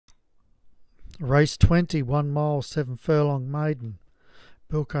Race 20, 1 mile, 7 furlong maiden.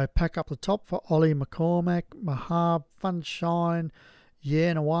 Bilko Pack up the top for Ollie McCormack, Mahab, Funshine,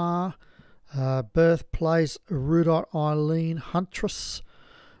 Yeah Noir, Birthplace, Rudot Eileen, Huntress,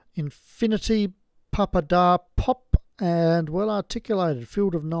 Infinity, Papadar Pop, and Well Articulated,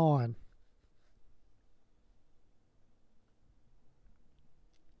 Field of 9.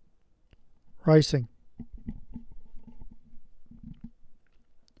 Racing.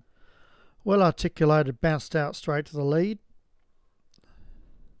 Well Articulated bounced out straight to the lead.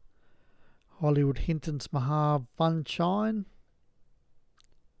 Hollywood Hinton's Mahab Funshine.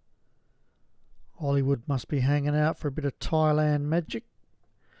 Hollywood must be hanging out for a bit of Thailand magic.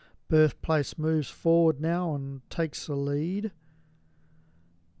 Birthplace moves forward now and takes the lead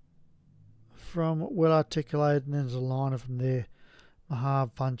from Well Articulated, and there's a line from there.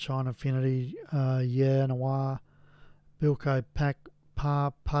 Mahab Funshine, Infinity, Yeah Noir, Bilko Pack,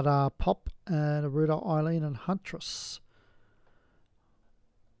 Padar Pop, and Aruda Eileen and Huntress.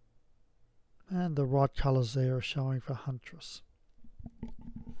 And the right colours there are showing for Huntress.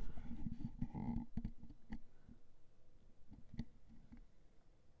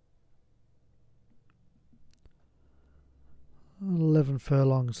 "11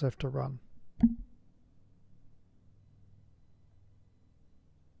 furlongs left to run."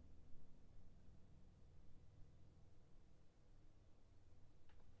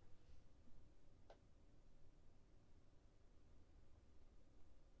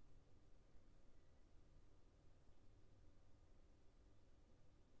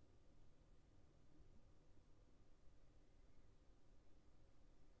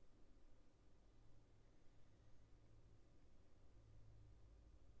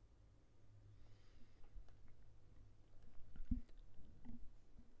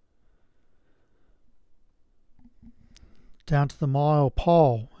 Down to the mile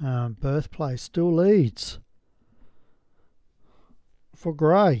pole. Birthplace still leads for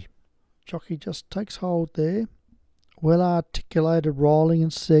Grey. Jockey just takes hold there. Well Articulated rolling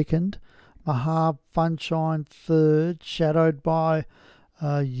in second. Mahab Funshine third, shadowed by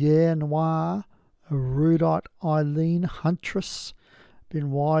Yeah Noir, Rudite Eileen, Huntress.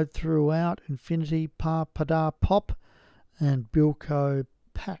 Been wide throughout. Infinity, Padar Pop, and Bilko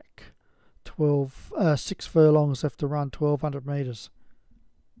Pack. 6 furlongs left to run, 1,200 metres.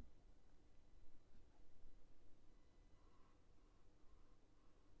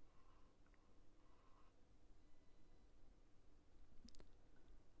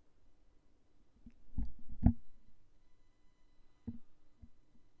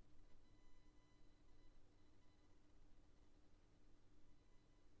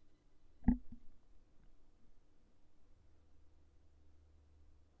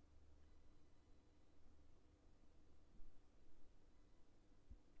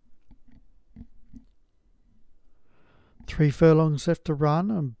 Three furlongs left to run,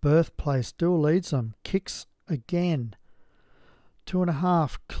 and Birthplace still leads them. Kicks again.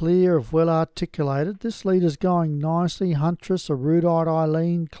 2.5 clear of Well Articulated. This lead is going nicely. Huntress, Erudite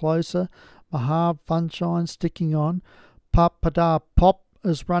Eileen closer. Mahab Funshine sticking on. Papadar Pop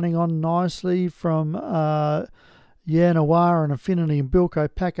is running on nicely from Yeah Noir and Infinity, and Bilko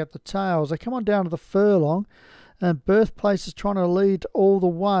Pack at the tails. They come on down to the furlong, and Birthplace is trying to lead all the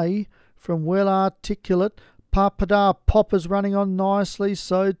way from Well Articulate. Papadar Pop is running on nicely,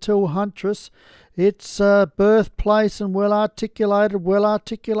 so too Huntress. It's Birthplace and Well Articulated. Well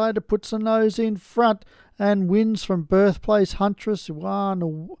Articulated puts the nose in front and wins from Birthplace, Huntress,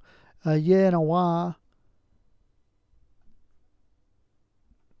 Yeah Noir.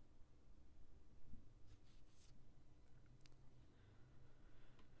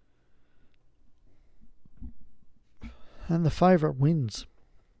 And the favourite wins.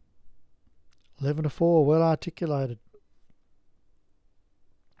 11-4, Well Articulated.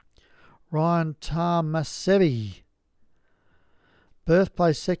 Ryan Tarmasevi.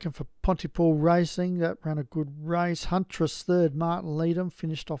 Birthplace second for Pontypool Racing. That ran a good race. Huntress third, Martin Leadham,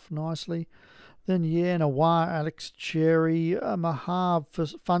 finished off nicely. Then Yeah Noir, Alex Cherry. Mahab for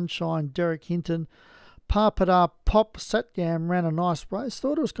Funshine, Derek Hinton. Papadar Pop, Satgam ran a nice race.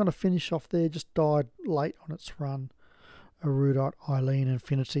 Thought it was going to finish off there, just died late on its run. Erudite Eileen,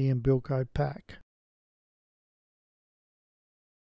 Infinity, and Bilko Pack.